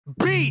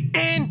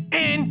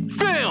BNN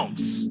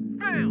Films.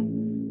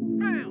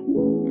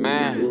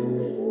 Man,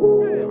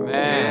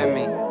 forgive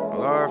me.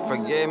 Lord,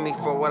 forgive me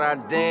for what I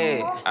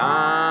did.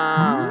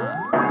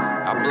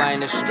 I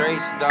blame the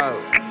streets,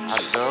 though. I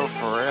do,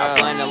 for real. I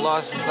blame the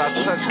losses I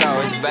took, though.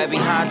 It's baby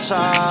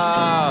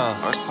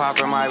Honcho. What's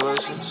poppin', my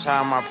Lucci?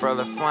 Shout out my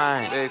brother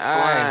Flame. Big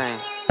Flame.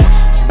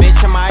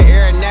 Bitch in my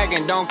ear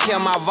nagging, don't kill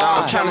my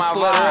vibe. Tryna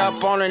slit it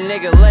up on a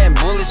nigga, letting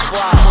bullets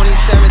fly.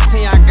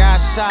 2017 I got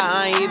shot,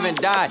 I ain't even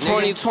died.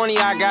 2020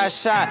 I got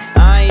shot,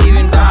 I ain't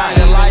even died.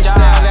 The lifestyle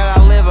that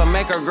I live, I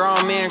make a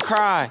grown man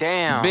cry.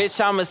 Damn. Bitch,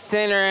 I'm a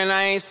sinner and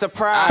I ain't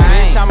surprised.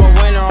 Bitch, I'm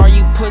a winner, all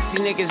you pussy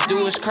niggas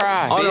do is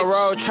cry. On the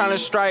road tryna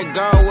strike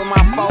gold with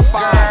my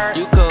 4-5.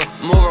 You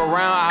could move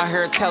around out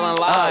here telling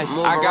lies.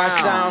 I got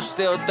shot, I'm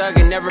still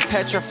thugging, never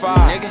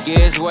petrified. Yeah,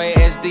 it's way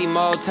SD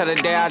mode till the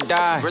day I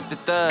die.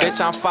 Bitch,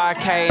 I'm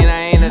 5K and I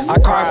ain't a surprise.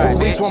 I cried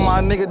for weeks when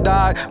my nigga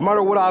died.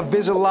 Murder what I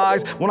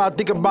visualize. When I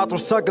think about them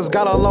suckers,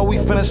 got a low, we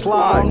finna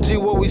slide.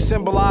 RMG what we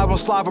symbolize. On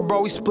slide for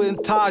bro, we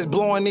splitting ties.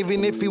 Blowing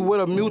even if he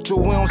with a mutual,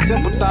 we don't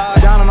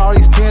sympathize. Down on all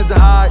these tens to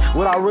hide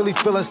what I really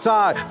feel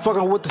inside.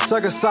 Fucking with the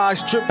sucker side,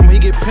 strip him, he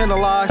get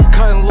penalized.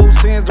 Cutting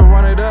loose ends to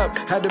run it up.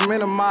 Had to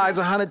minimize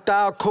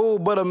 100,000 cool,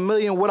 but $1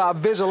 million what I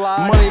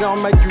visualize. Money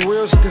don't make you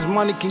real shit, this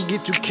money can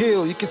get you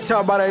killed. You can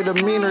tell by their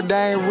demeanor,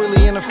 they ain't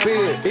really in the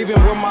field. Even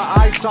with my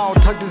ice on,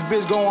 tuck this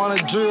bitch, go on a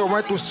drill.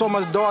 Ran through so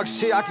much dog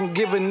shit, I can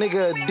give a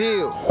nigga a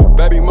deal.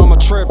 Baby mama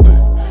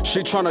trippin', she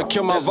tryna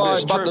kill my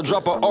vibe. About to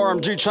drop a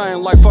RMG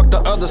chain like fuck the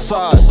other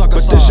side.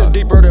 But this shit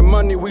deeper than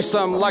money, we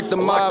something like the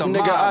mob.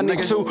 Nigga, I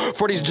need 2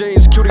 for these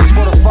G's, cuties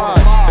for the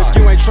 5. If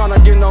you ain't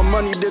tryna get no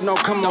money, then don't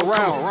come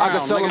around. I can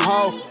sell them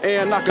hoe,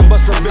 and I can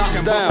bust them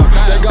bitches down.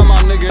 They got my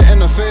nigga in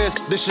the feds,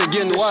 this shit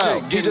getting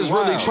wild. He just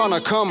really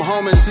tryna come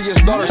home and see his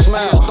daughter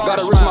smile.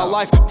 Gotta risk my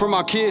life for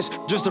my kids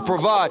just to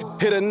provide.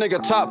 Hit a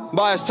nigga top,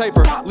 buy his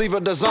taper, leave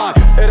a design.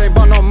 It ain't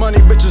about no money,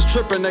 bitches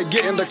trippin', they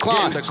getting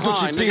declined.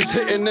 Lucci piece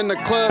hitting in the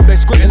club, they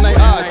squinting they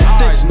eyes.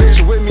 Thick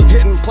bitch with me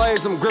hitting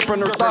plays, I'm gripping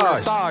her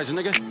thighs.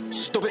 Nigga,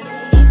 stupid.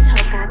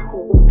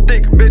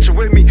 Thick bitch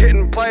with me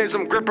hitting plays,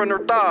 I'm gripping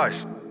her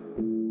thighs.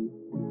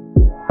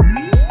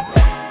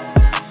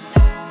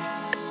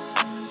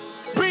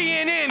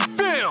 BNN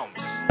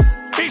Films.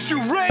 Issue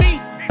ready.